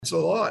It's a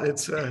lot.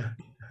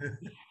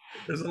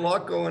 There's a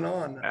lot going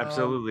on.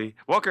 Absolutely.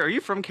 Walker, are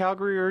you from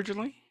Calgary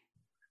originally?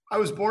 I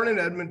was born in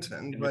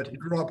Edmonton, but Edmonton.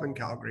 grew up in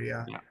Calgary.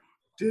 Yeah, Yeah.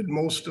 did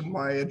most of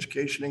my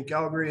education in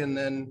Calgary, and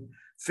then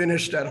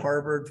finished at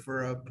Harvard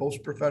for a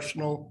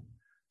post-professional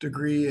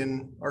degree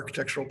in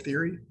architectural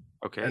theory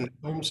Okay. and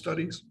film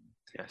studies.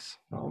 Yes.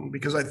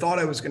 Because I thought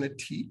I was going to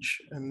teach,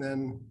 and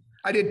then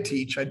I did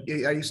teach. I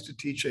used to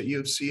teach at U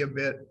of C a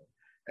bit,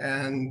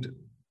 and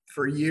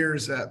for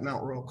years at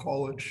Mount Royal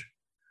College.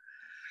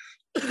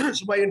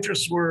 So my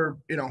interests were,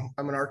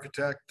 I'm an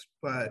architect,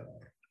 but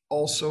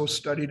also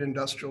studied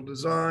industrial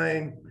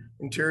design,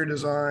 interior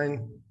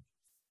design,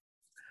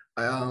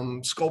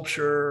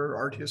 sculpture,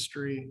 art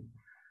history.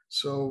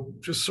 So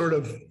just sort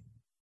of,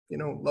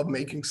 love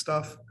making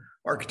stuff.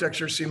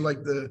 Architecture seemed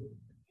like the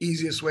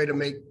easiest way to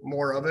make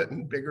more of it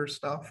and bigger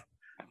stuff.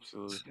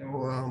 Absolutely.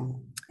 So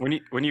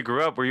When you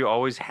grew up, were you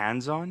always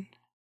hands-on?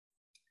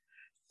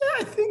 yeah,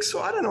 I think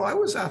so. I don't know. I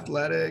was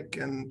athletic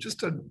and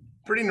just a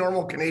pretty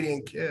normal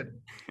Canadian kid.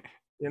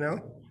 You know,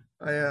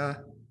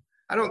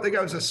 I don't think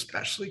I was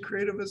especially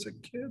creative as a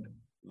kid,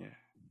 Yeah.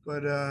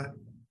 but I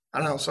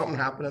don't know. Something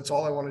happened. That's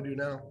all I want to do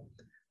now.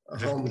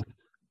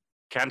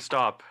 Can't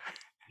stop.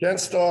 Can't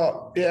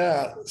stop.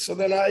 Yeah. So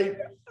then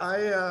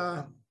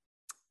I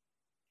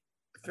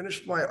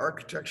finished my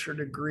architecture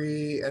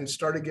degree and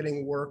started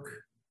getting work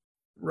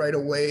right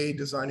away,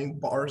 designing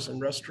bars and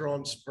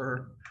restaurants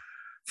for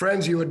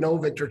friends you would know,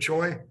 Victor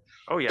Choi.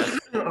 Oh yes,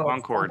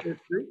 Concord.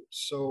 Group.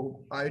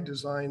 So I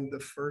designed the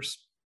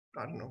first,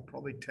 I don't know,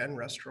 probably 10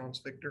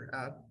 restaurants Victor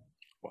had.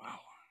 Wow.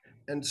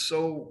 And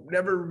so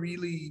never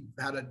really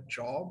had a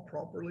job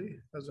properly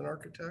as an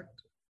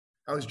architect.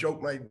 I always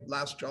joke my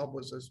last job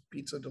was as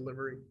pizza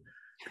delivery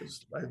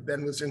because I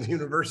then was in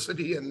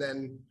university and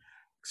then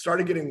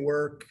started getting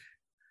work,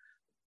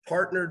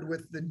 partnered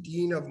with the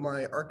dean of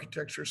my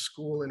architecture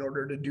school in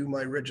order to do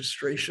my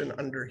registration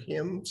under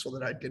him so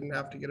that I didn't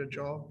have to get a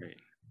job. Great.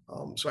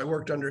 So I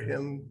worked under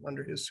him,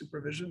 under his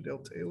supervision,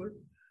 Dale Taylor.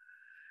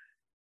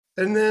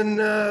 And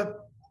then,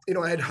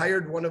 I had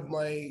hired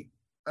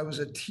I was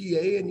a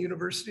TA in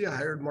university. I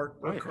hired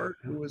Mark Burkhart,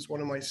 who was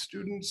one of my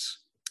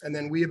students. And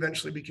then we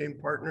eventually became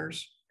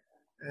partners.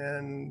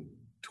 And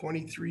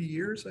 23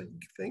 years, I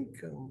think,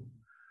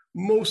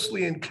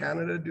 mostly in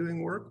Canada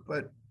doing work,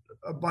 but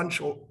a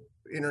bunch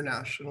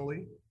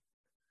internationally.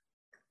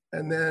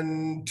 And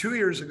then 5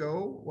 years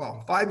ago,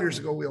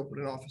 we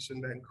opened an office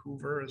in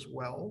Vancouver as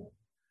well.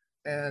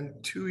 And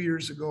 2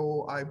 years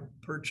ago, I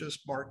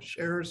purchased Mark's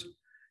shares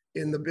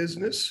in the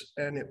business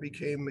and it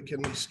became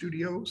McKinley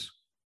Studios.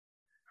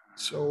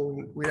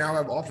 So we now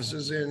have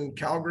offices in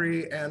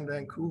Calgary and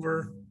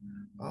Vancouver.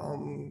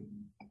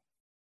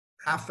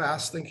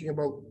 Half-assed thinking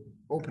about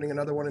opening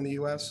another one in the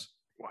US.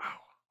 Wow.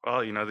 Well,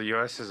 the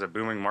US is a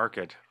booming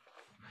market.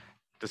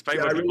 Despite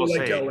Yeah, what I people really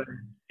like say. LA.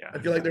 Yeah. I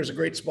feel like there's a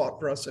great spot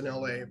for us in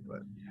LA,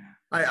 but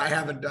I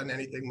haven't done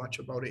anything much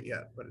about it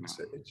yet, but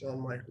it's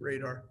on my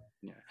radar.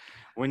 Yeah.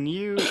 When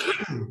you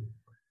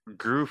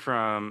grew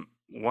from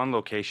one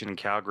location in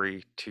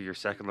Calgary to your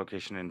second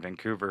location in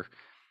Vancouver,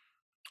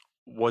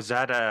 was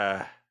that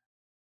a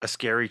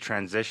scary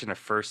transition, a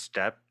first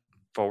step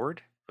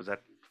forward? Was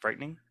that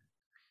frightening?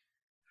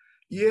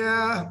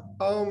 Yeah,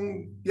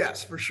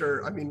 yes, for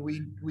sure. I mean,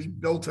 we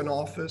built an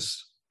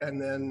office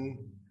and then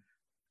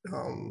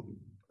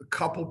a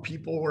couple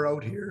people were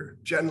out here.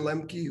 Jen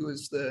Lemke, who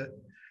is the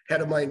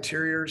head of my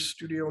interiors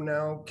studio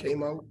now,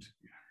 came out.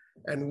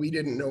 And we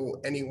didn't know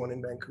anyone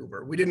in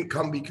Vancouver. We didn't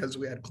come because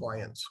we had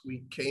clients.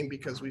 We came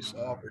because we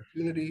saw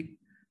opportunity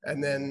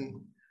and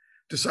then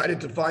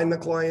decided to find the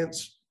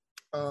clients.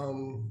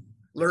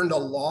 Learned a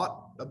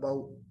lot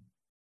about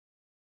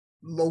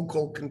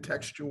local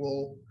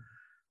contextual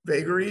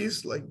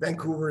vagaries. Like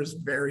Vancouver is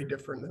very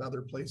different than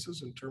other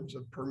places in terms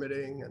of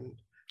permitting and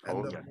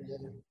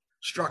the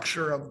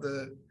structure of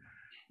the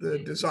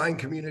design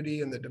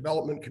community and the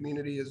development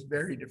community is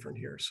very different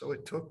here. So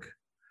it took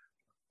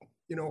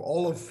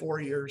all of 4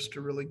 years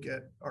to really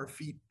get our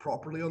feet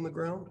properly on the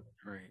ground.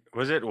 Right.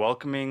 Was it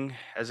welcoming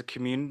as a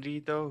community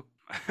though?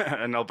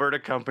 An Alberta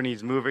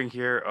company's moving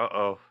here.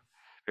 I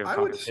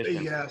would say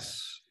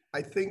yes.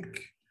 I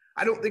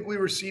don't think we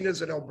were seen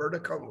as an Alberta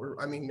company.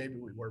 I mean, maybe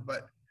we were,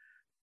 but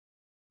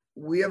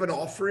we have an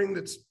offering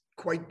that's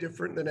quite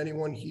different than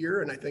anyone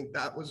here. And I think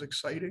that was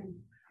exciting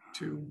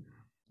to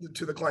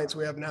the clients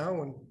we have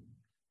now. And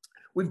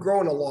we've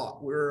grown a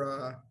lot.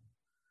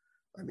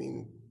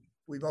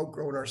 We've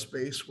outgrown our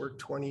space. We're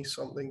 20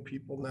 something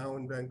people now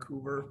in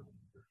Vancouver.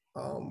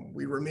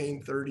 We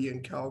remain 30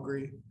 in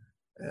Calgary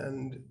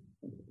and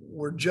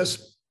we're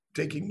just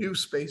taking new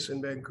space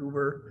in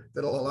Vancouver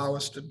that'll allow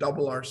us to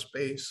double our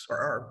space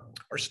or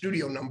our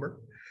studio number.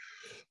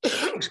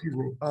 Excuse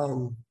me.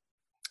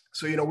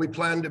 So, we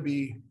plan to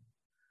be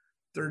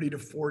 30 to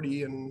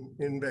 40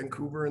 in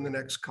Vancouver in the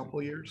next couple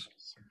of years.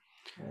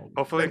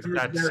 Hopefully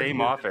that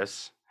same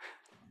office.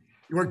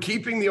 We're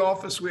keeping the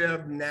office we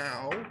have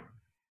now,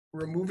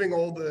 removing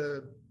all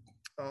the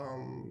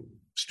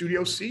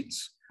studio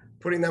seats,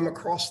 putting them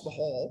across the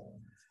hall,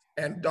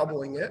 and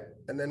doubling it.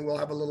 And then we'll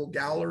have a little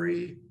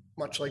gallery,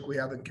 much like we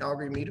have in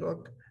Calgary Meat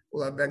Hook.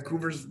 We'll have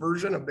Vancouver's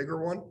version, a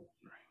bigger one.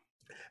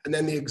 And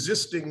then the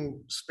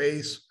existing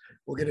space,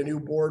 we'll get a new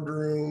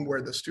boardroom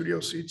where the studio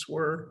seats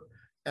were,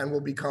 and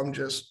will become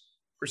just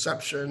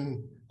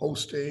reception,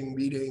 hosting,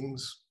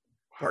 meetings,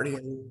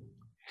 partying.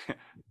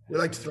 We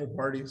like to throw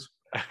parties.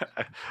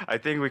 I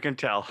think we can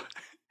tell.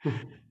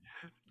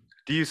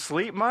 Do you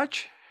sleep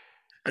much?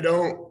 I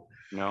don't.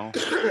 No.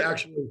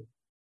 Actually,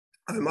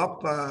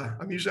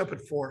 I'm usually up at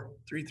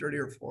 3:30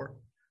 or 4,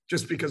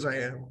 just because I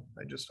am.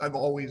 I've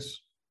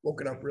always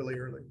woken up really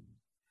early.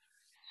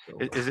 So,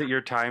 Is it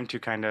your time to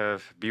kind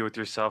of be with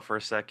yourself for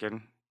a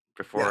second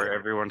before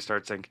everyone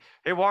starts saying,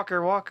 "Hey,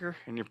 Walker,"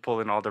 and you're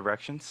pulling all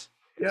directions?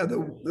 yeah,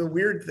 the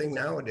weird thing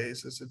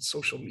nowadays is it's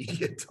social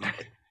media time.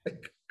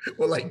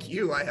 Like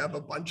you, I have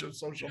a bunch of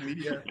social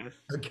media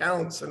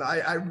accounts, and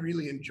I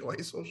really enjoy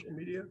social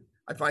media.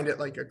 I find it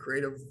like a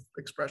creative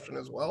expression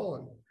as well.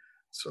 And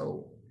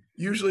so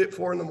usually at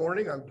 4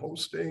 a.m, I'm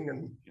posting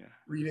and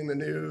reading the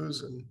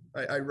news, and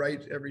I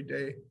write every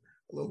day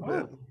a little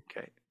bit.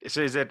 Okay.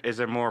 So is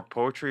it more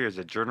poetry or is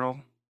it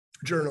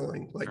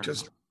Journaling, like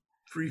just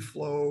free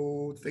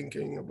flow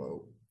thinking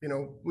about,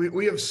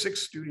 we have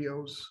 6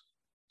 studios.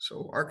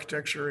 So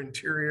architecture,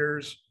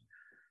 interiors,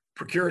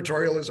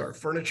 Procuratorial is our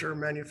furniture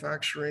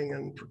manufacturing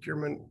and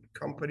procurement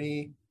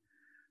company.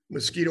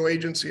 Mosquito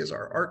Agency is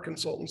our art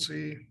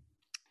consultancy.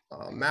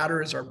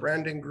 Matter is our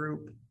branding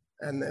group.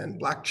 And then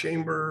Black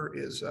Chamber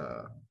is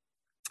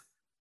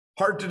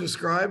hard to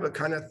describe, a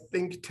kind of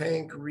think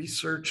tank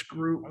research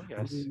group. Oh,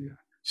 yes. Who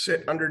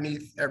sit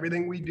underneath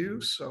everything we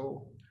do.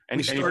 So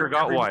and you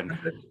forgot one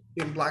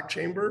in Black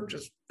Chamber,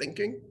 just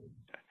thinking.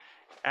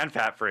 And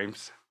Fat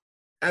Frames.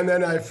 And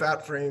then I have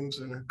Fat Frames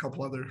and a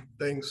couple other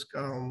things.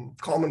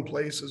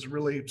 Commonplace is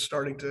really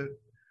starting to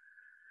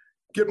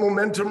get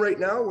momentum right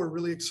now. We're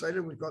really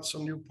excited. We've got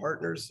some new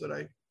partners that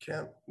I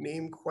can't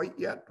name quite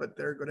yet, but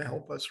they're going to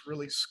help us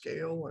really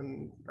scale.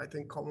 And I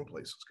think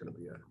Commonplace is going to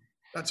be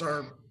that's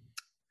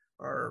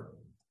our,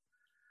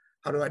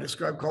 how do I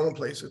describe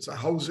Commonplace? It's a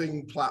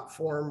housing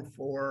platform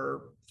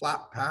for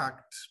flat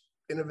packed,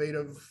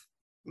 innovative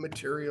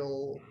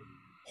material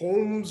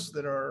homes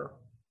that are,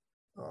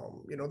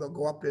 they'll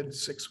go up in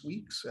 6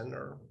 weeks and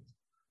are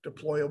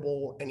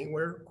deployable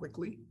anywhere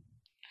quickly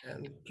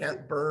and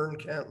can't burn,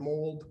 can't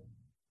mold.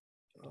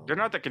 They're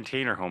not the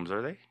container homes,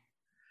 are they?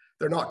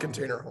 They're not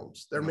container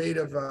homes. They're made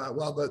of,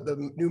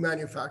 the new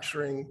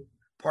manufacturing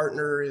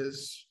partner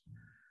is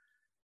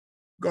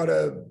got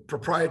a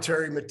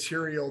proprietary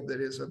material that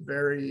is a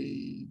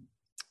very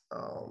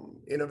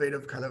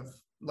innovative kind of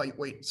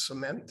lightweight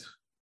cement.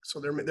 So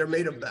they're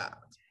made of that.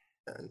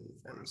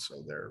 And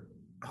so they're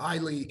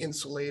highly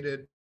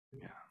insulated,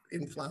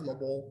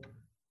 inflammable,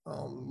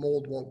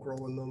 mold won't grow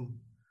in them.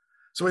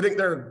 So I think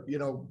they're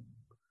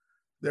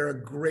a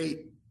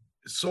great,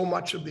 so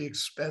much of the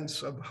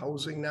expense of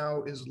housing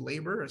now is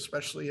labor,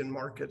 especially in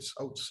markets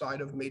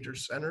outside of major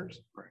centers.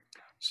 Right.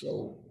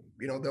 So,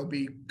 they'll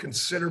be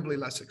considerably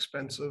less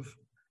expensive,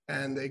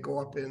 and they go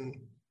up in,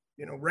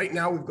 right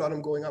now we've got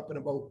them going up in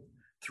about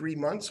 3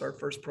 months, our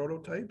first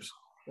prototypes,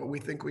 but we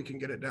think we can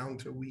get it down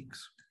to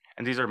weeks.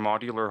 And these are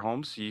modular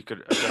homes, so you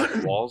could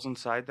have walls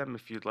inside them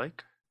if you'd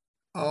like?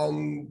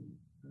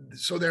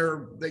 So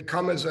they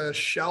come as a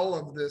shell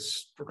of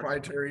this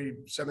proprietary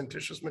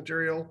cementitious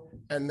material,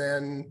 and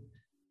then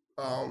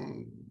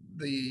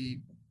the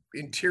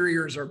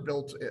interiors are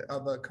built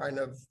of a kind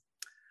of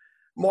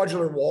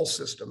modular wall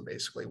system,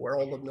 basically, where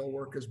all the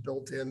millwork is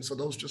built in. So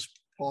those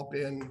just pop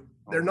in.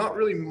 They're not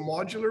really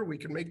modular. We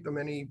can make them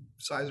any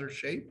size or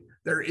shape.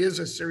 There is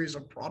a series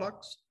of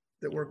products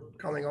that we're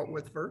coming out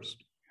with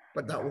first,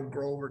 but that will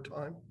grow over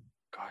time.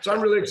 Gosh, so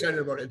I'm really excited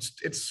about it.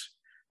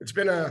 It's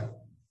been a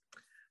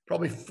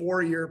probably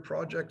 4-year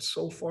project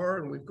so far,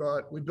 and we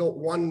built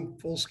 1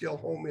 full-scale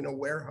home in a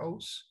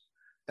warehouse,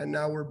 and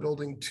now we're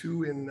building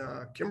 2 in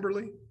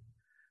Kimberley,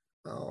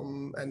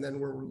 and then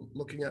we're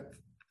looking at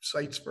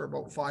sites for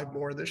about 5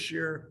 more this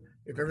year.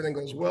 If everything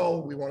goes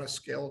well, we want to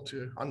scale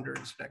to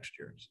hundreds next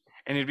year.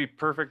 And it'd be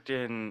perfect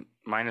in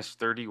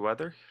 -30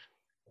 weather?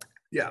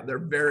 Yeah, they're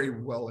very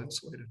well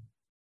insulated.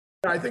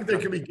 I think they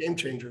could be game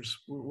changers.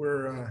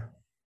 We're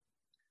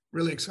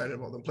really excited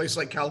about them. Places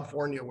like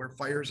California, where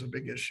fire is a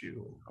big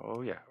issue.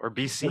 Oh yeah, or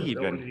BC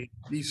even.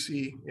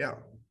 BC, yeah.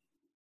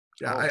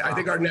 Yeah, I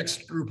think our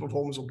next group of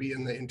homes will be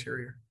in the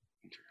interior.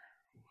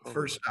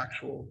 First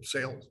actual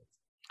sales.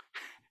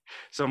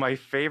 So my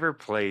favorite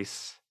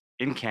place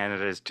in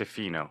Canada is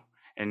Tofino,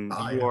 and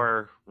you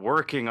are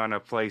working on a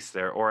place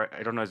there, or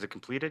I don't know, is it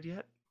completed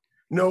yet?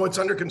 No, it's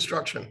under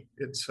construction.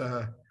 It's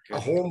a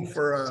home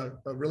for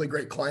a really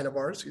great client of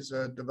ours. He's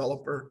a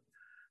developer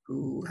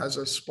who has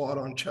a spot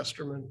on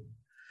Chesterman.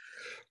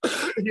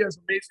 He has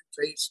amazing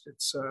taste.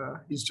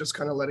 He's just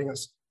kind of letting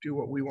us do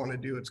what we want to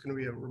do. It's going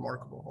to be a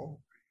remarkable home.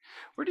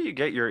 Where do you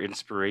get your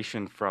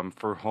inspiration from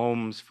for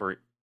homes, for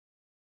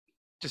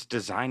just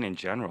design in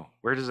general?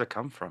 Where does it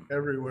come from?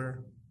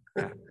 Everywhere.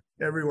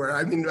 Everywhere.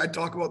 I mean, I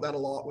talk about that a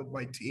lot with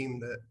my team,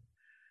 that,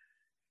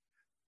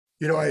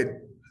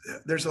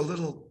 there's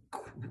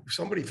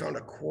somebody found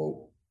a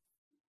quote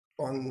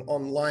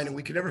online, and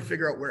we could never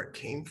figure out where it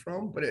came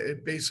from, but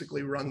it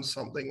basically runs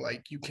something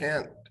like, you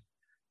can't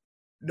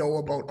know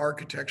about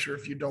architecture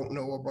if you don't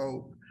know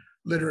about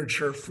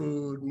literature,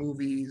 food,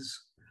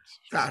 movies,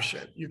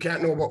 fashion. You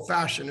can't know about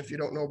fashion if you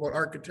don't know about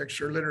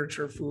architecture,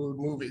 literature, food,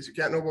 movies. You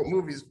can't know about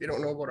movies if you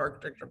don't know about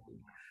architecture, food.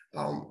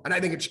 And I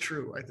think it's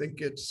true. I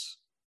think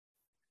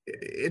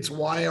it's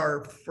why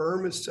our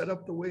firm is set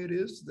up the way it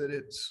is, that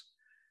it's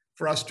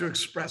for us to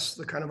express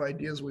the kind of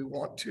ideas we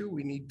want to,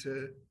 we need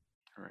to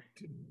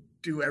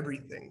do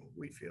everything,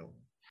 we feel.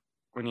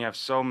 When you have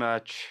so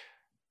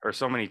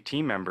many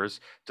team members,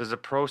 does the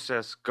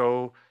process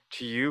go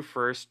to you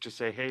first to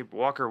say, hey,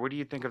 Walker, what do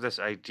you think of this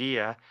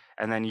idea?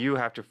 And then you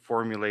have to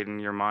formulate in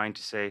your mind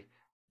to say,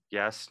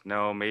 yes,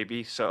 no,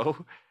 maybe,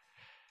 so?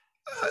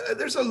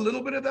 There's a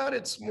little bit of that.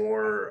 It's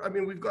more, I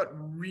mean, we've got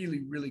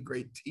really, really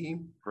great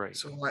team. Right.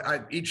 So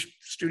each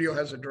studio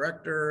has a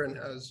director and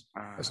has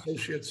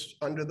associates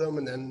under them,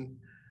 and then,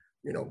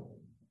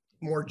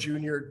 more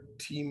junior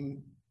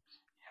team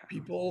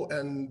people.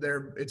 And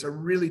it's a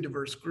really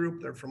diverse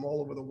group. They're from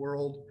all over the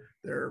world.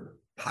 They're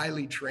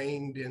highly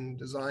trained in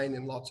design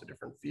in lots of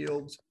different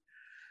fields.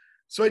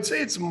 So I'd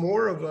say it's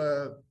more of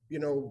a,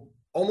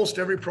 almost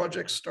every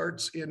project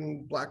starts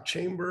in Black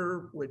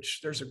Chamber, which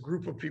there's a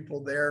group of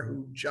people there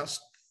who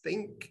just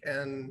think.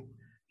 And,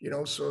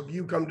 so if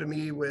you come to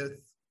me with,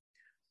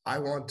 I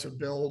want to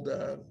build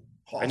a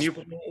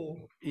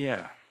hospital.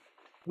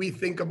 We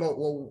think about,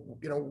 well,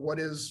 what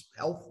is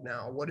health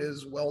now? What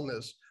is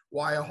wellness?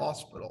 Why a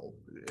hospital?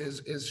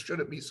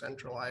 Should it be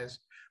centralized?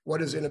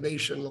 What does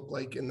innovation look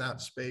like in that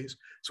space?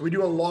 So we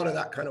do a lot of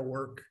that kind of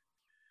work.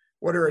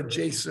 What are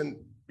adjacent,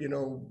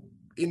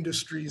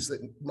 industries that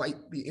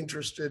might be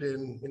interested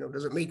in,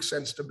 does it make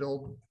sense to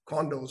build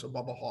condos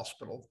above a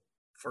hospital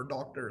for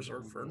doctors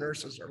or for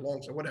nurses or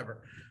lungs or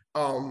whatever?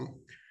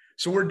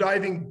 So we're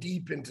diving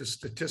deep into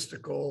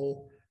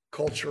statistical,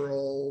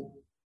 cultural,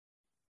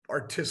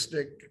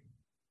 artistic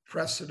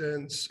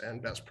precedents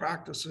and best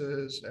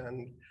practices,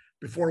 and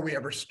before we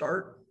ever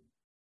start.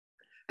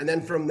 And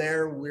then from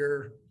there,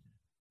 we're,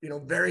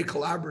 very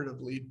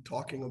collaboratively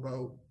talking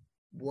about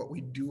what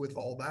we do with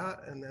all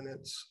that. And then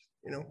it's,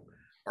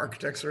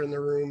 architects are in the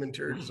room,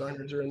 interior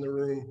designers are in the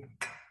room,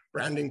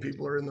 branding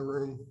people are in the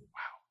room.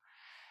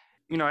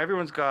 Wow.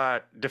 Everyone's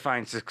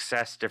defines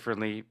success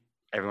differently.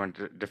 Everyone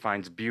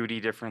defines beauty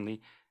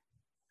differently.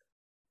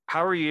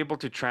 How are you able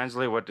to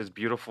translate what is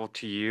beautiful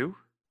to you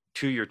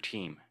to your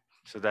team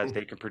so that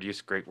they can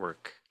produce great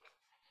work?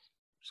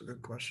 It's a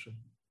good question.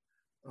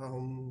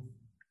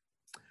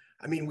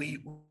 I mean,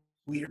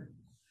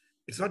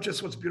 it's not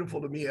just what's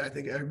beautiful to me. I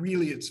think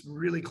it's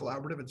really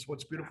collaborative. It's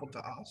what's beautiful to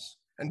us.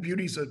 And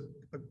beauty's a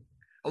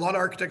lot of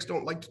architects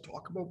don't like to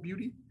talk about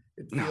beauty.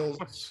 It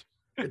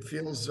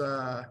feels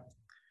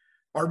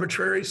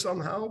arbitrary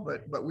somehow,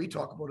 but we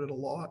talk about it a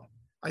lot.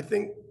 I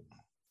think,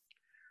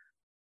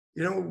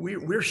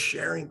 we're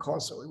sharing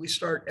constantly. We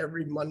start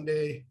every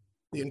Monday.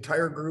 The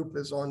entire group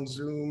is on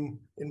Zoom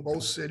in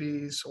both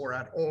cities or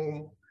at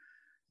home.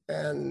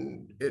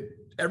 And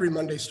every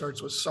Monday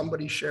starts with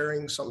somebody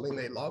sharing something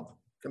they love.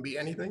 It can be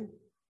anything.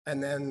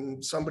 And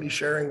then somebody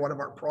sharing one of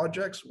our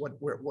projects,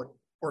 what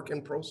work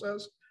in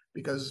process,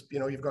 because,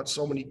 you've got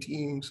so many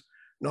teams,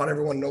 not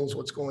everyone knows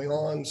what's going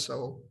on.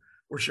 So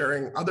we're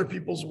sharing other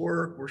people's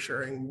work. We're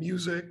sharing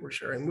music. We're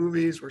sharing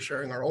movies. We're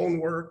sharing our own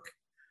work.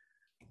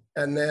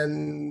 And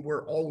then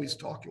we're always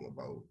talking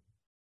about,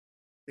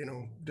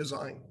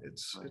 design.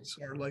 It's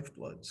our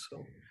lifeblood.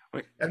 So,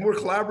 and we're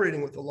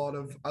collaborating with a lot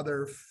of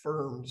other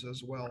firms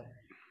as well,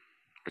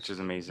 which is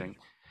amazing.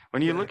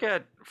 When you look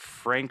at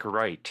Frank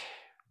Wright,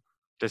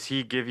 does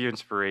he give you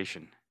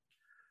inspiration?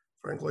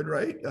 Frank Lloyd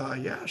Wright?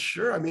 Yeah,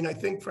 sure. I mean, I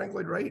think Frank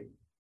Lloyd Wright,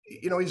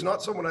 he's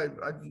not someone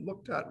I've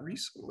looked at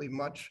recently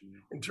much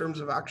in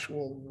terms of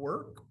actual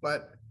work,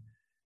 but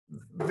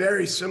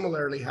very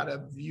similarly had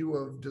a view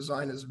of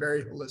design as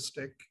very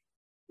holistic,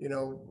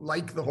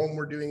 like the home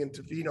we're doing in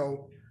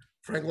Tofino.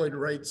 Frank Lloyd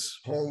Wright's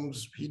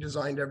homes, he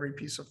designed every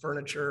piece of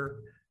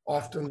furniture,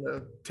 often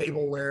the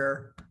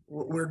tableware.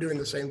 We're doing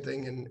the same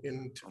thing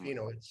in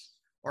Tofino. It's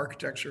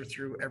architecture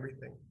through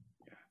everything.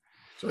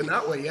 So in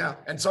that way, yeah.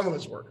 And some of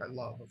his work I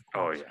love, of course.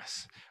 Oh,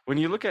 yes. When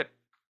you look at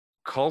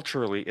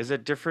culturally, is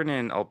it different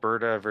in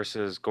Alberta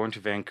versus going to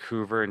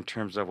Vancouver in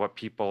terms of what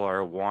people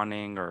are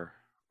wanting or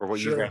what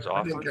you guys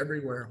offer? I think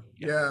everywhere.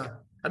 Yeah.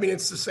 I mean,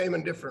 it's the same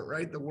and different,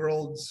 right? The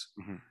world's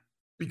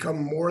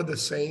become more the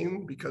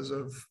same because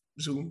of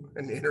Zoom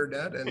and the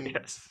internet and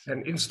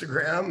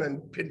Instagram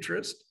and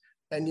Pinterest.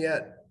 And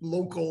yet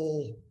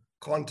local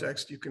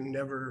context, you can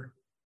never,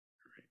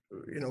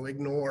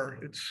 ignore.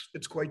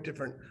 It's quite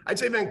different. I'd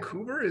say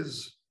Vancouver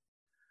is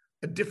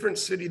a different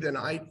city than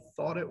I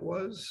thought it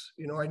was.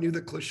 I knew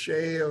the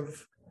cliche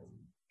of,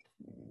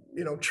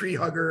 tree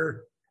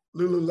hugger,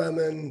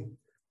 Lululemon,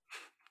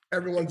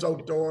 everyone's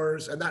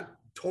outdoors, and that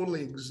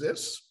totally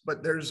exists.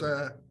 But there's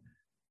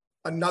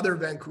another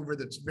Vancouver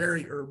that's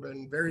very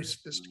urban, very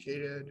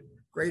sophisticated,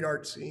 great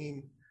art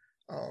scene.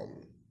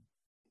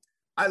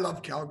 I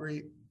love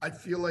Calgary. I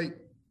feel like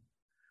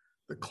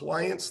the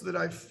clients that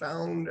I've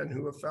found and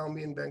who have found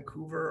me in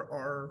Vancouver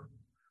are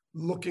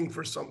looking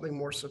for something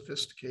more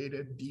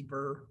sophisticated,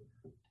 deeper,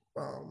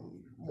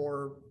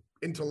 more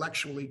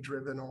intellectually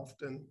driven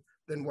often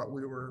than what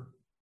we were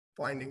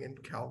finding in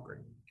Calgary.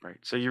 Right.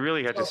 So you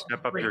really had to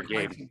step up your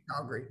game. In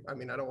Calgary. I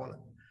mean, I don't want to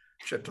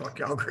shit talk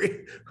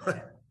Calgary.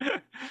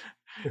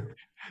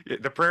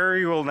 The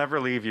prairie will never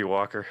leave you,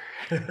 Walker.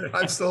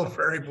 I'm still a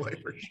prairie boy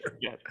for sure.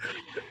 Yeah.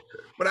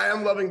 But I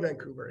am loving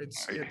Vancouver.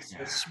 It's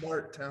a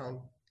smart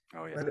town.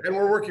 Oh yeah. And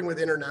we're working with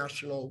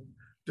international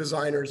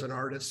designers and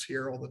artists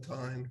here all the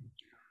time.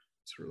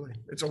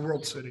 It's a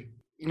world city.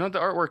 You know, the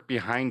artwork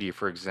behind you,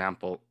 for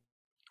example,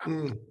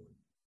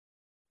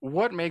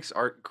 what makes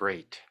art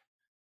great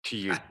to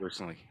you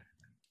personally?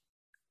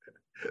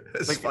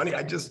 It's funny.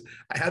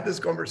 I had this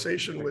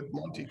conversation with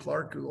Monty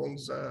Clark, who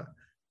owns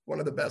one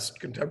of the best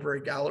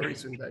contemporary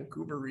galleries in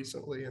Vancouver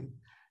recently. And,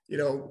 you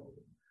know,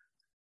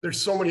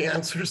 there's so many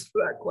answers to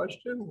that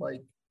question.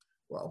 Like,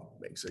 well,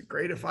 makes it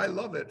great if I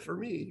love it for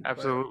me.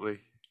 Absolutely.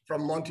 But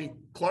from Monty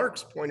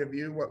Clark's point of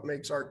view, what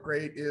makes art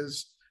great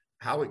is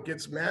how it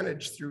gets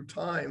managed through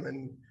time,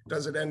 and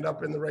does it end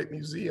up in the right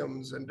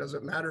museums, and does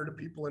it matter to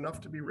people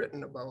enough to be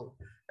written about,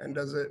 and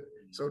does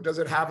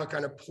it have a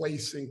kind of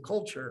place in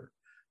culture?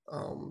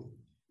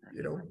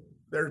 You know,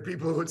 there are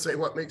people who would say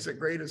what makes it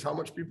great is how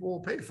much people will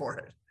pay for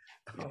it,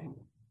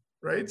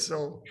 right?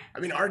 So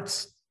I mean, our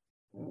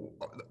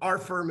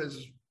firm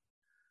is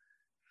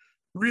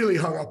really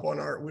hung up on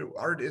art.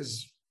 Art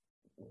is,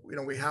 you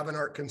know, we have an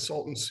art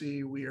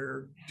consultancy. We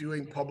are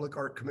doing public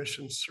art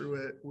commissions through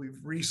it. We've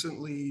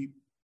recently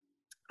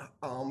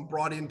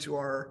brought into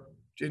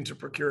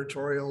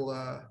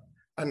procuratorial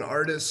an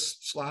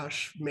artist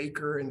 /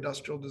 maker,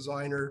 industrial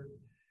designer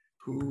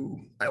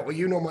who, well,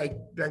 you know, my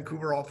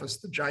Vancouver office,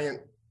 the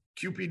giant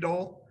Cupid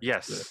doll.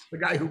 Yes. The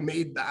guy who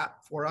made that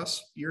for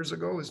us years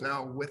ago is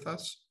now with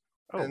us.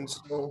 Oh. And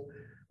so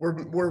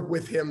we're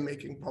with him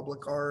making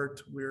public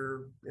art.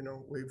 We're, you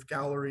know, we have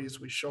galleries,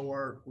 we show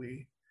art,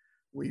 we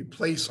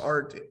place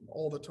art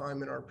all the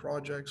time in our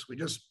projects. We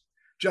just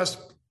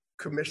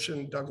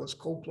commissioned Douglas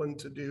Copeland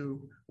to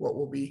do what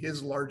will be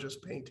his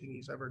largest painting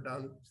he's ever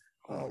done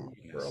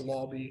for a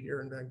lobby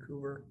here in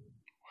Vancouver.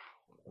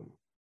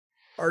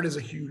 Art is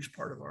a huge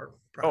part of our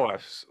practice. Oh,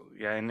 absolutely.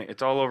 Yeah, and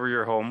it's all over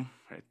your home.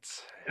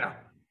 It's a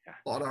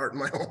lot of art in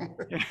my home.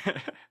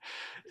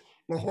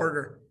 I'm a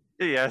hoarder.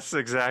 Yes,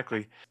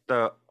 exactly.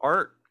 The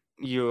art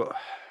you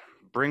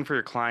bring for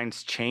your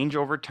clients change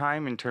over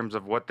time in terms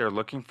of what they're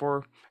looking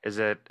for? Is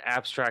it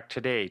abstract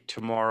today?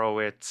 Tomorrow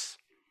it's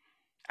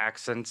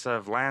accents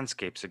of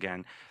landscapes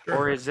again? Sure.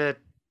 Or is it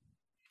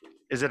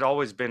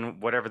always been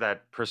whatever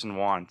that person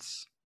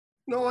wants?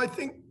 No, I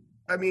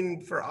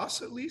mean, for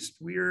us at least,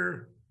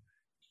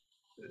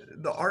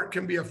 the art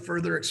can be a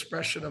further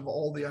expression of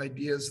all the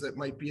ideas that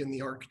might be in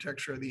the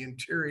architecture of the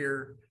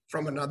interior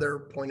from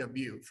another point of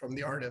view, from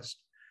the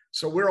artist.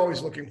 So we're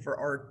always looking for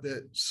art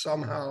that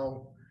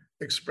somehow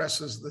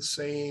expresses the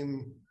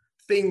same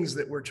things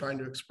that we're trying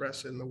to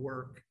express in the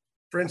work.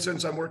 For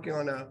instance, I'm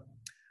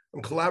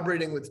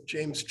collaborating with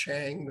James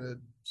Chang, the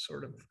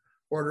sort of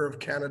Order of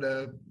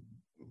Canada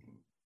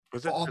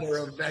father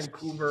of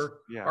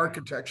Vancouver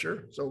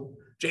architecture. So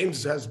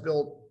James has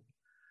built,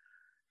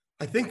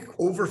 I think,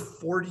 over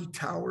 40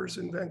 towers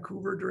in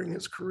Vancouver during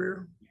his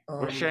career.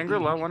 Was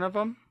Shangri-La one of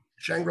them?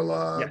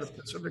 Shangri-La, yes. The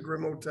Pacific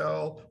Rim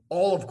Hotel,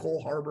 all of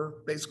Cole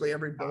Harbour, basically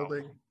every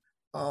building.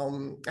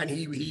 Wow. And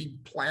he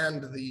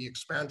planned the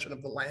expansion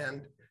of the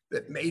land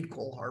that made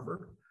Cole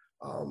Harbour.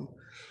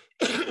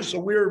 So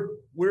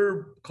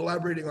we're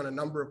collaborating on a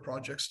number of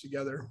projects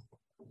together.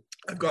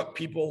 I've got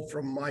people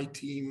from my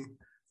team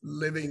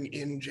living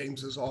in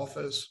James's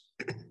office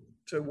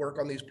to work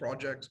on these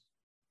projects.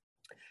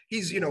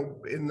 He's, you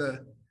know, in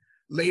the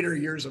later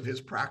years of his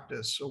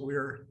practice, so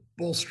we're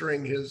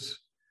bolstering his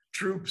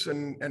troops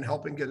and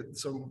helping get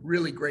some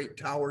really great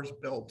towers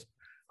built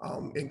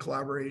in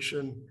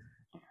collaboration.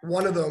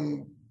 One of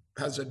them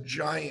has a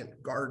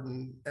giant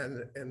garden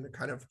and the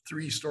kind of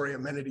 3-story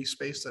amenity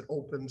space that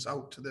opens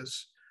out to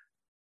this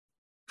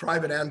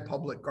private and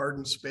public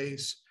garden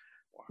space.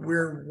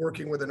 We're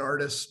working with an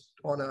artist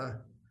on a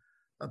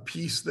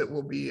piece that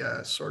will be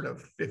a sort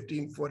of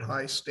 15-foot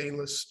high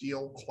stainless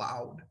steel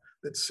cloud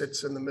that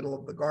sits in the middle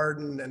of the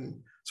garden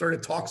and sort of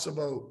talks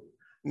about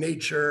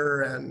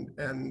nature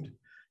and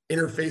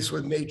interface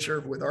with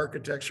nature, with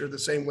architecture, the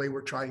same way we're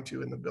trying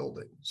to in the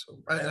building. So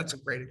that's a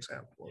great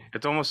example.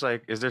 It's almost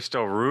like, is there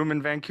still room in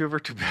Vancouver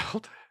to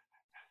build?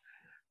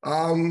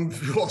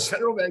 Well,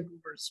 Central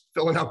Vancouver is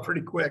filling up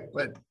pretty quick,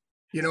 but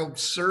you know,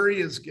 Surrey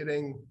is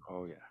getting,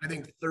 I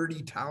think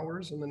 30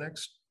 towers in the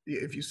next,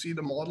 if you see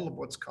the model of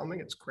what's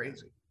coming, it's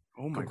crazy.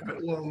 Oh my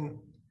God.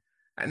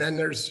 And then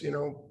there's, you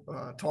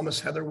know,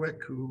 Thomas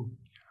Heatherwick, who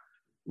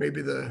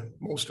maybe the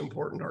most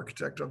important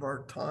architect of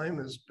our time,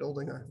 is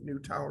building a new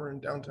tower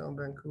in downtown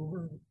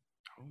Vancouver.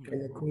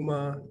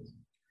 Kuma.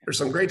 There's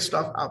some great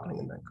stuff happening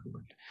in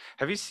Vancouver.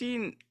 Have you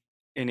seen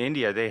in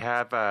India, they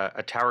have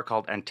a tower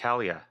called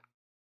Antalya?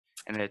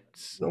 and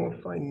it's know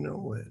if I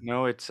know it.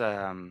 no, it's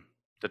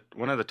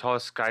one of the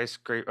tallest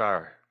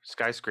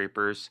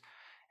skyscrapers,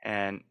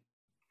 and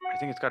I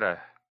think it's got a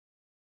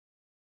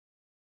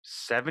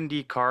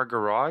 70-car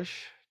garage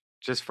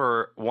just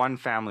for one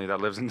family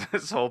that lives in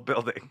this whole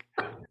building.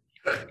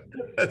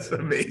 That's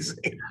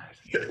amazing.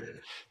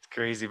 It's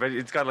crazy, but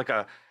it's got like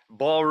a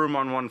ballroom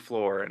on one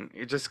floor, and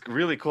it's just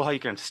really cool how you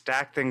can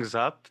stack things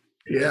up.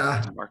 Yeah.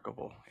 It's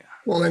remarkable. Yeah.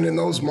 Well, and in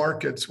those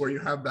markets where you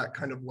have that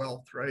kind of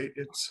wealth, right?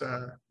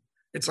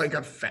 It's like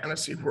a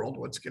fantasy world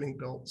what's getting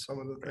built, some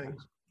of the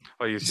things.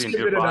 Well, you see in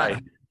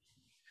Dubai.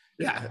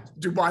 Yeah,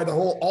 Dubai,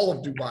 all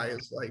of Dubai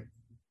is like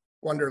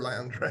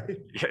Wonderland, right?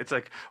 Yeah, it's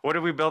like, what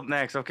do we build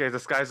next? Okay, the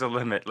sky's the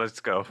limit. Let's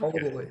go.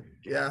 Totally.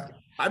 Yeah.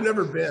 I've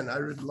never been. I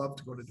would love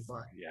to go to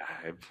Dubai.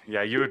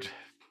 Yeah, you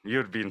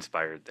would be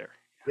inspired there.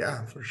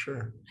 Yeah, for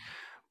sure.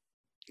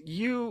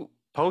 You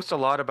post a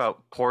lot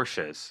about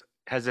Porsches.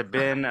 Has it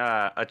been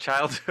a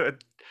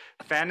childhood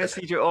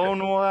fantasy to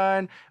own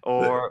one,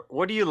 or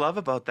what do you love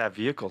about that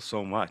vehicle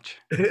so much?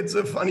 It's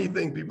a funny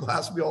thing. People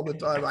ask me all the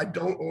time. I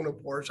don't own a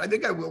Porsche. I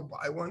think I will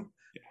buy one.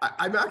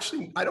 I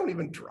don't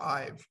even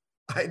drive.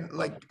 I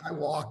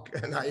walk,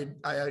 and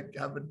I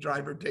have a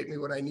driver take me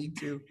when I need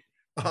to.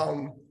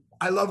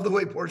 I love the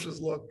way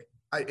Porsches look.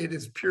 It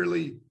is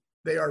purely,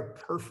 they are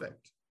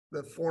perfect.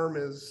 The form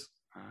is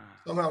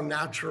somehow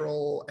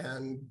natural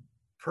and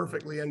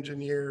perfectly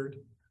engineered.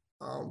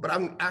 But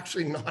I'm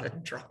actually not a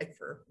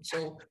driver.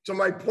 So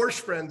my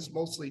Porsche friends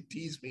mostly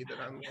tease me that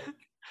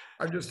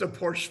I'm just a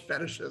Porsche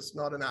fetishist,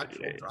 not an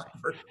actual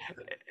driver.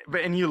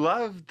 And you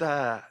love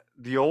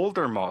the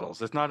older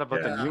models. It's not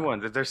about the new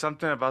ones. There's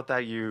something about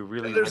that you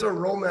really. There's a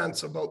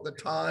romance about the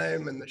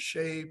time and the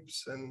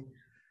shapes, and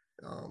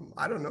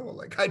I don't know.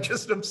 Like, I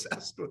just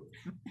obsessed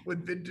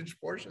with vintage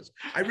Porsches.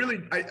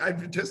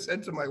 I've just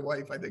said to my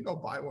wife, I think I'll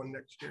buy one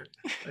next year.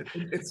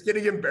 It's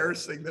getting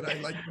embarrassing that I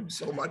like them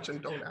so much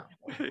and don't have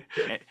one.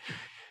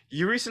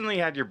 You recently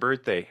had your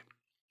birthday.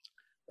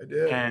 I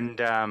did.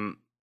 And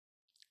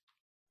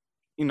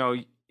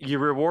you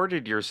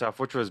rewarded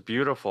yourself, which was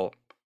beautiful.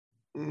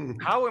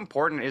 How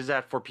important is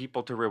that for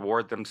people to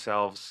reward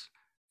themselves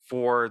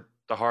for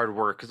the hard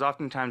work? Because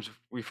oftentimes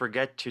we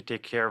forget to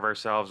take care of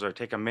ourselves or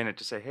take a minute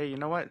to say, hey, you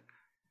know what?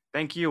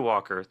 Thank you,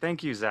 Walker.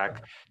 Thank you,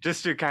 Zach.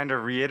 Just to kind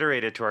of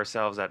reiterate it to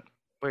ourselves that,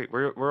 wait,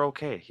 we're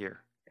okay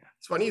here. Yeah.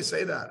 It's funny you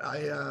say that.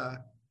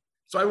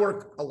 I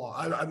work a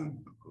lot.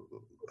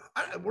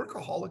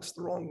 Workaholic's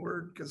the wrong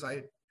word, because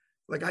I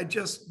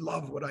just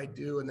love what I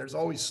do, and there's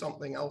always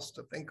something else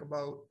to think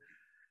about.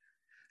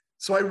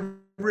 So I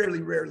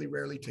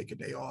rarely take a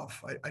day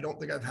off. I don't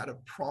think I've had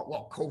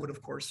COVID,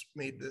 of course,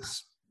 made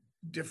this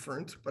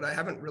different, but I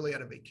haven't really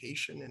had a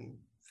vacation in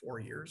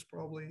 4 years,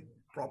 probably,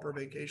 proper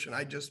vacation.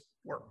 I just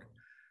work.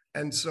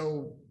 And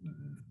so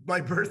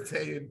my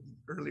birthday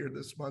earlier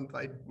this month,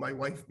 my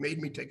wife made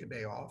me take a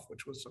day off,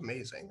 which was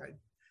amazing.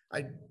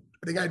 I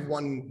think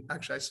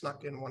I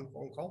snuck in one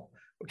phone call,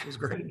 which was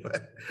great.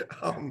 But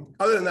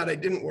other than that, I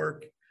didn't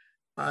work.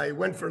 I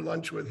went for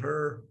lunch with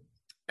her,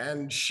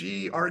 and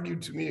she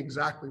argued to me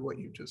exactly what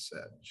you just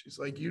said. She's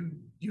like, you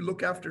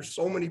look after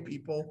so many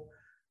people.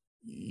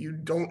 You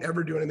don't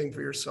ever do anything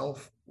for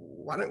yourself.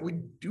 Why don't we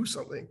do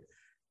something?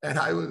 And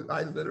I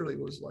literally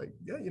was like,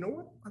 yeah, you know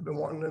what? I've been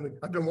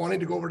wanting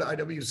to go over to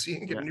IWC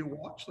and get a new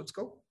watch. Let's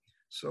go.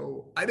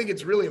 So I think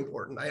it's really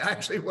important. I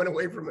actually went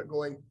away from it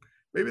going,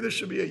 maybe there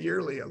should be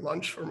a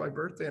lunch for my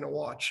birthday and a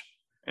watch.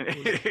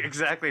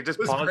 Exactly. Just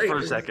pause for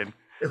a second.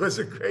 It was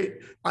a great,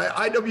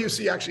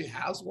 IWC actually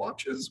has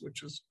watches,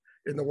 which is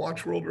in the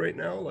watch world right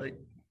now. Like,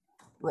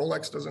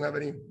 Rolex doesn't have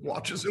any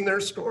watches in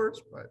their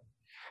stores, but.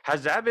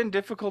 Has that been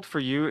difficult for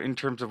you in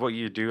terms of what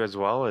you do, as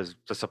well as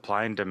the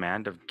supply and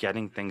demand of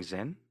getting things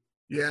in?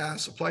 Yeah,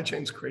 supply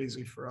chain's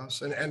crazy for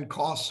us, and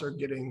costs are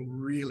getting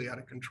really out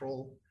of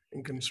control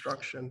in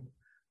construction.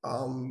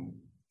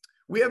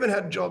 We haven't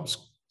had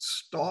jobs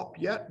stop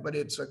yet, but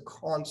it's a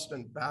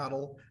constant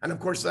battle. And of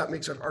course, that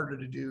makes it harder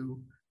to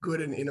do good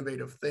and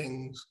innovative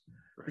things,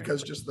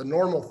 because just the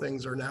normal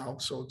things are now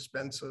so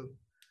expensive.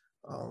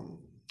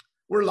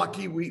 We're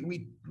lucky.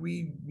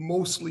 We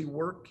mostly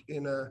work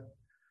in a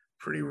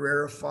pretty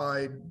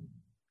rarefied,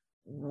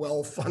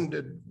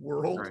 well-funded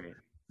world. Right.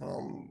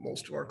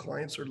 Most of our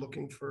clients are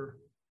looking for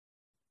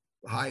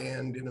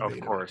high-end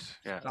innovative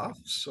stuff.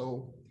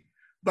 So,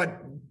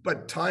 but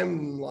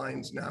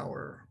timelines now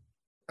are,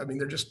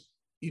 you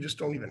just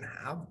don't even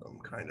have them,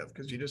 kind of,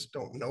 because you just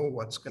don't know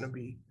what's going to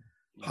be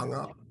hung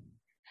up.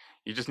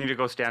 You just need to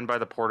go stand by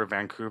the Port of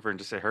Vancouver and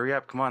just say, hurry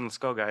up, come on, let's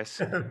go,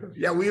 guys.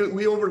 Yeah,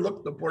 we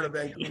overlook the Port of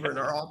Vancouver in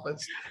our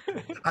office.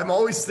 I'm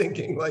always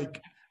thinking,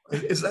 like,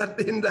 is that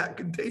in that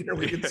container?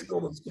 We can see all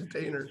those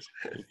containers.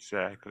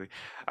 Exactly.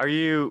 Are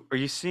you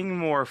seeing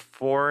more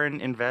foreign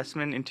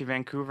investment into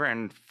Vancouver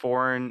and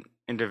foreign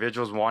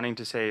individuals wanting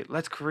to say,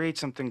 let's create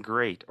something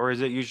great? Or is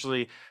it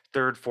usually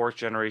third, fourth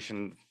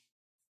generation?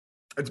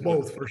 It's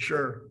both, for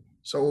sure.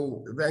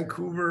 So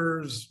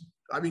Vancouver's,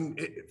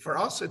 for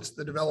us, it's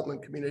the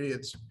development community.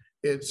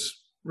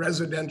 It's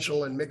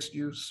residential and mixed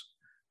use.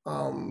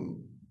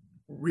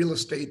 real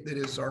estate that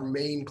is our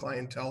main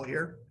clientele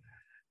here,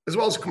 as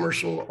well as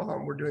commercial.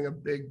 We're doing a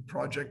big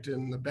project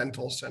in the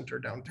Bentall Center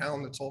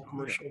downtown that's all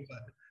commercial,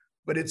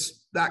 but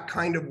it's that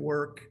kind of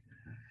work.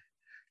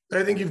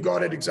 I think you've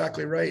got it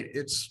exactly right.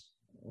 It's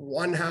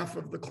one half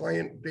of the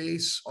client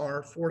base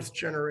are fourth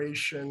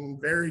generation,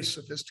 very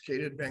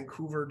sophisticated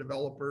Vancouver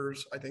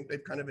developers. I think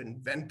they've kind of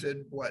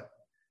invented what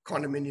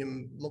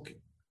condominium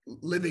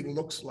living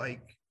looks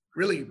like,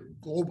 really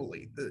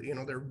globally.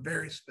 They're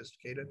very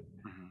sophisticated.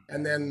 Mm-hmm.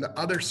 And then the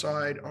other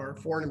side are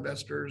foreign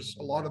investors,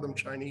 a lot of them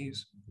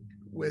Chinese,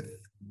 with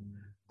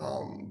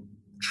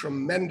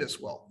tremendous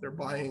wealth. They're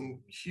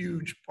buying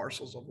huge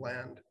parcels of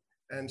land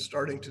and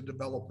starting to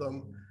develop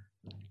them.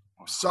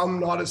 Some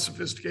not as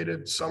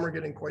sophisticated, some are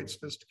getting quite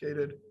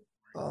sophisticated,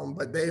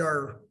 but they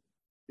are,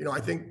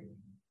 I think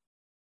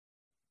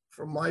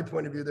from my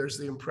point of view, there's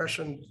the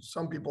impression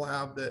some people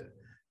have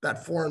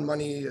that foreign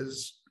money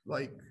is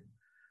like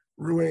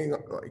ruining,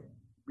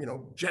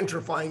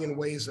 gentrifying in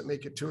ways that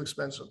make it too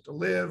expensive to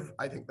live.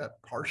 I think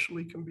that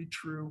partially can be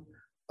true.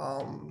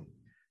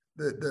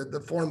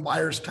 The foreign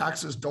buyers'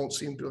 taxes don't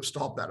seem to have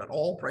stopped that at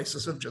all.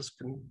 Prices have just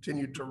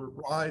continued to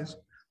rise.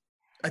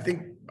 I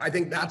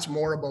think that's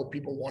more about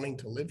people wanting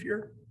to live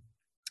here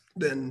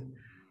than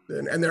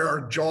and there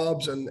are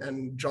jobs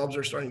and jobs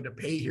are starting to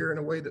pay here in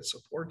a way that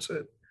supports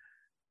it.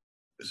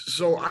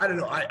 So I don't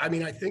know.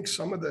 I think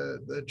some of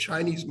the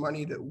Chinese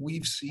money that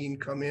we've seen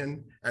come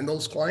in, and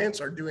those clients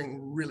are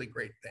doing really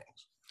great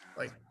things,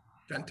 like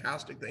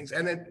fantastic things.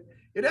 And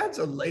it adds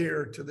a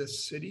layer to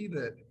this city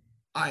that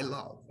I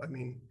love. I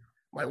mean,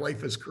 my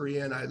wife is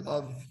Korean. I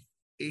love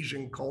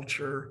Asian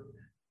culture.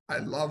 I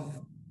love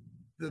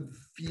the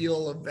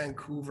feel of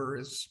Vancouver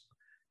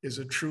is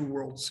a true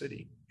world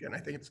city. And I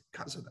think it's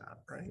because of that,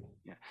 right?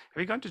 Yeah.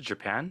 Have you gone to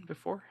Japan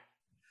before?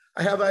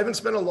 I haven't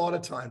spent a lot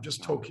of time,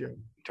 just Tokyo.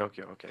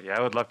 Tokyo, okay. Yeah,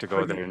 I would love to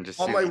go there and just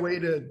on my way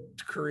to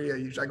Korea.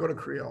 Usually I go to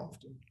Korea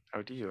often.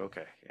 Oh, do you?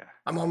 Okay, yeah.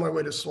 I'm on my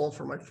way to Seoul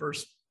for my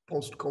first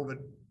post-COVID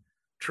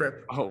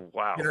trip. Oh,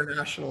 wow.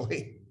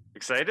 Internationally.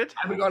 Excited?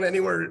 I haven't gone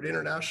anywhere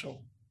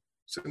international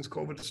since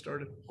COVID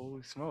started.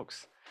 Holy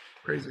smokes.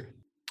 Crazy.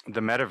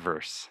 The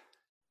metaverse.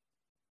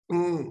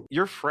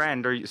 Your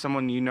friend or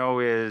someone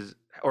is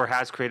or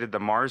has created the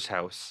Mars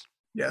house.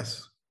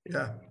 Yes.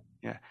 Yeah.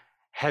 Yeah.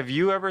 Have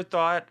you ever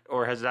thought,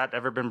 or has that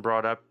ever been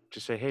brought up to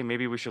say, hey,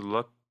 maybe we should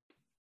look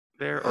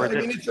there? Or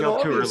it's an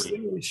obvious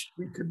thing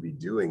we could be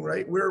doing,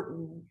 right?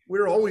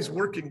 We're always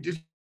working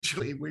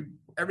digitally.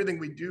 Everything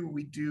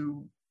we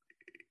do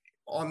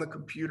on the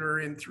computer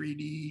in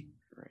 3D.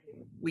 Right.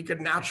 We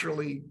could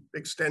naturally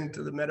extend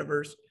to the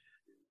metaverse.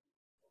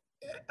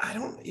 I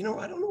don't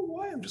know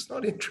why. I'm just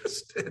not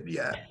interested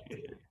yet.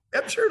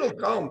 I'm sure it'll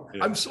come.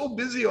 Yeah. I'm so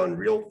busy on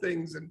real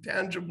things and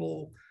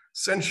tangible,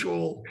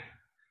 sensual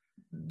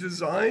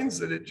designs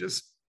that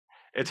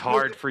it's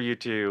hard for you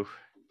to.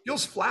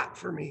 Feels flat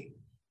for me.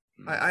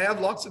 I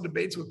have lots of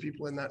debates with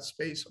people in that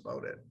space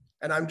about it.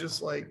 And I'm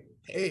just like,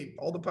 hey,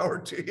 all the power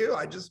to you.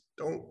 I just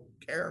don't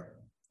care.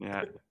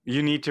 Yeah.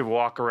 You need to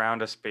walk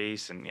around a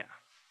space and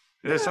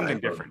there's something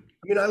different.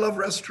 I love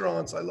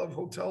restaurants. I love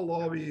hotel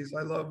lobbies.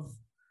 I love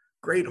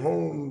great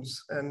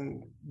homes,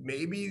 and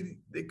maybe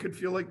they could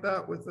feel like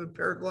that with a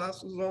pair of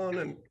glasses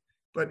on,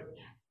 but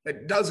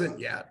it doesn't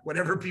yet.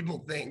 Whatever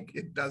people think,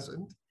 it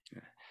doesn't.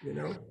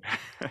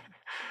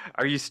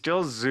 Are you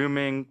still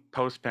Zooming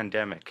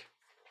post-pandemic?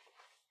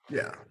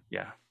 Yeah.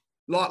 A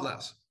lot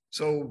less.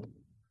 So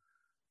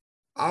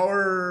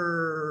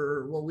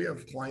we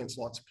have clients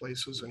lots of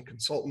places and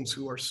consultants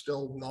who are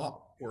still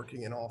not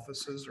working in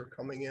offices or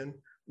coming in.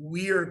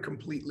 We are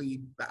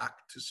completely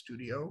back to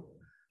studio.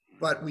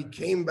 But we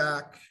came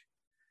back,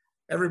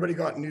 everybody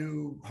got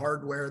new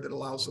hardware that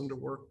allows them to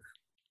work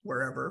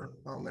wherever,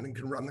 and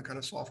can run the kind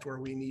of software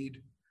we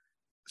need.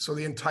 So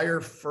the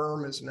entire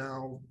firm is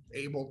now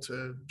able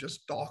to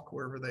just dock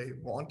wherever they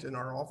want in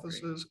our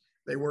offices.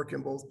 They work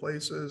in both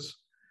places.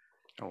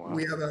 Oh, wow.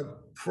 We have a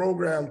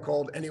program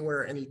called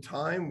Anywhere,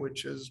 Anytime,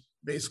 which is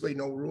basically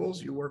no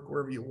rules. You work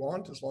wherever you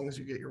want, as long as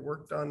you get your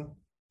work done.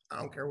 I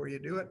don't care where you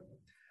do it.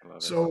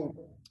 So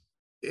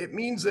it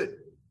means that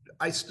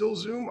I still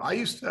Zoom. I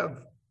used to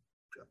have,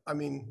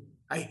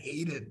 I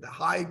hated the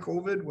high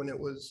COVID when it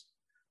was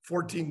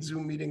 14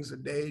 Zoom meetings a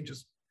day.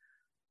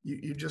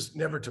 You just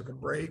never took a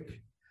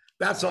break.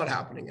 That's not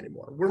happening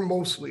anymore. We're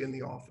mostly in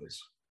the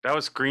office. That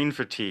was screen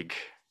fatigue.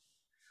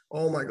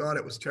 Oh my God,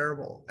 it was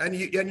terrible. And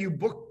you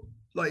book,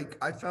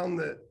 I found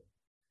that,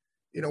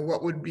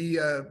 what would be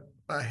a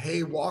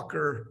hey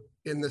Walker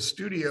in the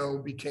studio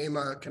became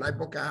can I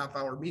book a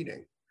half-hour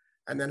meeting?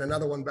 And then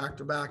another one back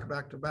to back.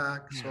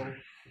 So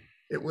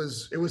it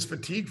was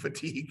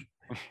fatigue.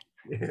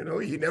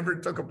 You never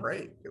took a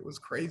break. It was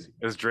crazy.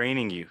 It was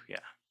draining you. Yeah.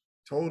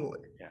 Totally.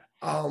 Yeah.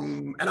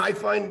 And I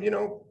find,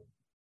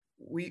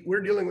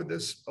 we're dealing with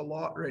this a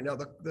lot right now.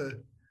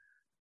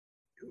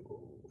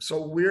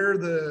 So we're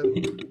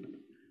the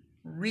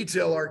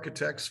retail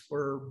architects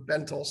for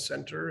Bentall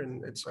Center,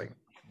 and it's like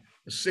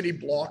a city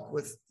block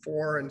with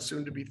 4 and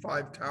soon to be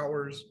 5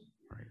 towers.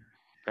 Right.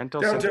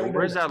 Bentall Downtown Centre.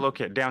 Where's Bentall. that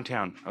located?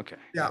 Downtown. Okay.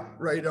 Yeah,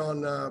 right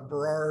on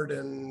Burrard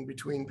and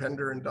between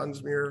Pender and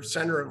Dunsmuir,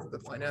 center of the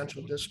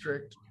financial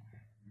district.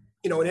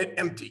 And it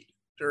emptied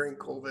during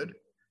COVID.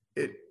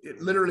 It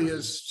literally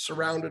is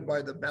surrounded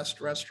by the best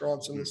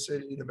restaurants in the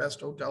city, the best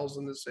hotels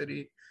in the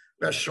city,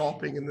 best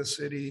shopping in the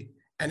city.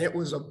 And it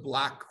was a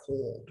black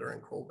hole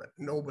during COVID,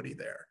 nobody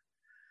there.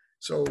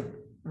 So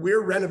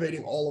we're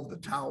renovating all of the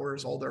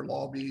towers, all their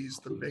lobbies,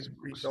 the big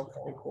retail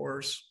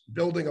concourse,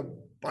 building a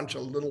bunch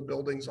of little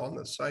buildings on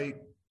the site.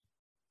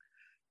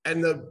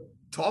 And the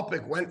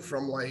topic went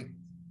from like,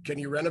 can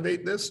you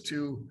renovate this,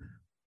 to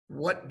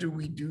what do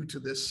we do to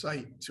this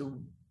site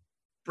to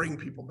bring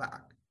people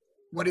back?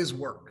 What is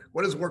work?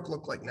 What does work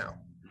look like now?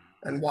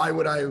 And why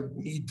would I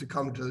need to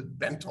come to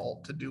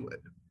Bentall to do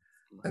it?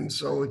 And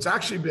so it's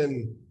actually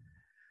been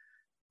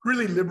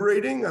really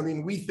liberating. I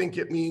mean, we think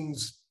it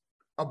means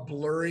a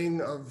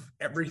blurring of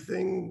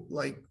everything,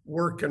 like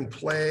work and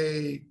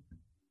play,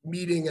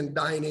 meeting and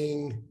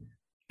dining,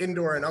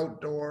 indoor and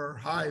outdoor,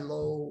 high,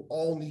 low,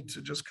 all need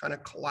to just kind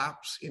of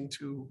collapse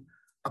into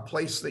a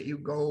place that you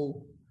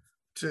go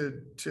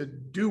to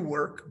do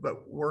work,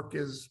 but work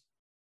is,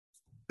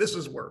 this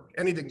is work,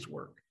 anything's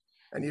work.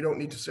 And you don't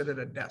need to sit at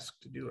a desk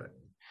to do it.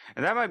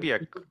 And that might be a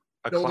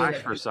clash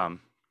for some.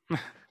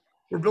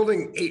 We're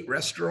building 8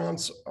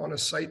 restaurants on a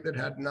site that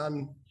had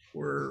none.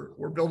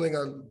 We're building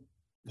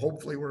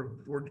hopefully we're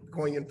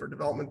going in for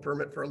development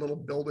permit for a little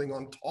building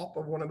on top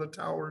of one of the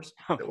towers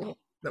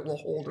that will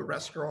hold a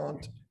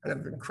restaurant and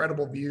have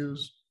incredible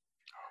views,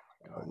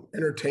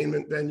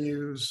 entertainment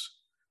venues,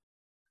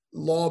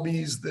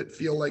 lobbies that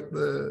feel like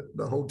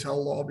the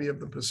hotel lobby of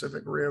the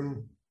Pacific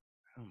Rim.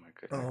 Oh my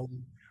goodness.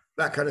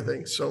 That kind of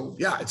thing. So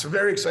yeah, it's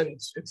very exciting.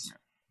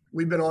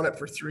 We've been on it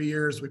for 3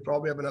 years. We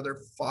probably have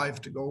another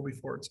 5 to go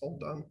before it's all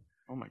done.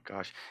 Oh my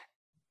gosh.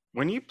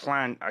 When you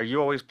plan, are you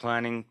always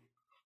planning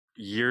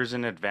years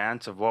in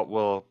advance of what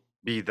will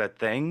be the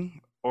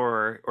thing?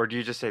 Or do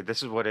you just say,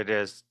 this is what it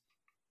is?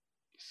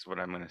 This is what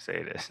I'm going to say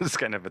it is. It's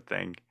kind of a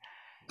thing.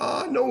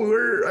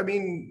 No, I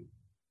mean,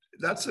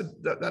 that's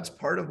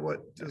part of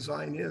what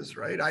design is,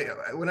 right?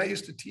 When I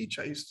used to teach,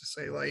 I used to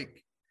say,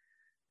 like,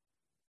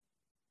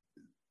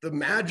 the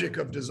magic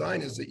of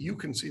design is that you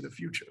can see the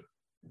future.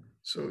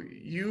 So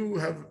you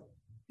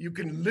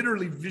can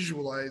literally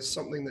visualize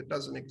something that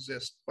doesn't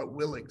exist, but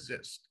will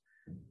exist.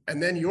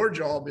 And then your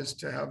job is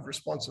to have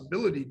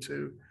responsibility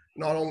to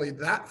not only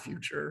that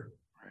future,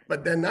 right,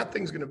 but then that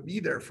thing's going to be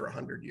there for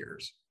 100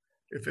 years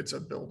if it's a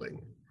building.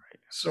 Right.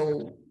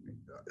 So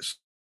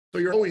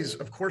you're always,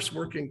 of course,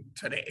 working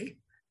today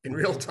in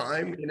real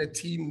time in a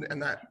team,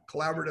 and that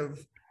collaborative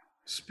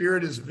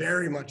spirit is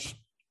very much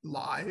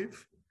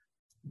live,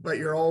 but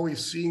you're always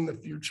seeing the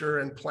future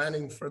and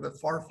planning for the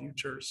far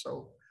future.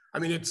 So, I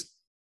mean,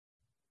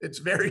 it's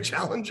very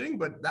challenging,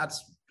 but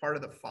that's part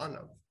of the fun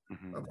of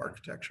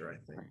architecture, I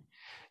think.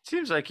 It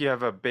seems like you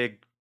have a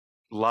big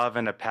love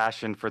and a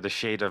passion for the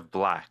shade of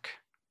black.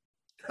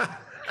 I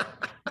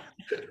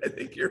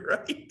think you're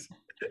right.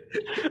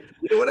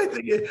 You know what I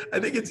think? I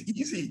think it's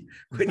easy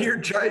when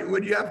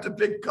you have to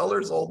pick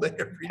colors all day,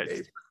 every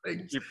day for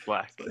things. Keep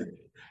black.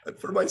 Like,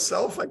 for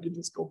myself, I can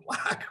just go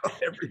black on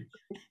everything.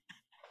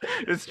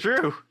 It's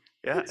true.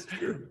 Yeah. It's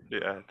true.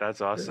 Yeah,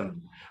 that's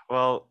awesome. Yeah.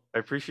 Well, I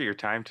appreciate your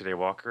time today,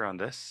 Walker, on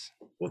this.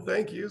 Well,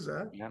 thank you,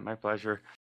 Zach. Yeah, my pleasure.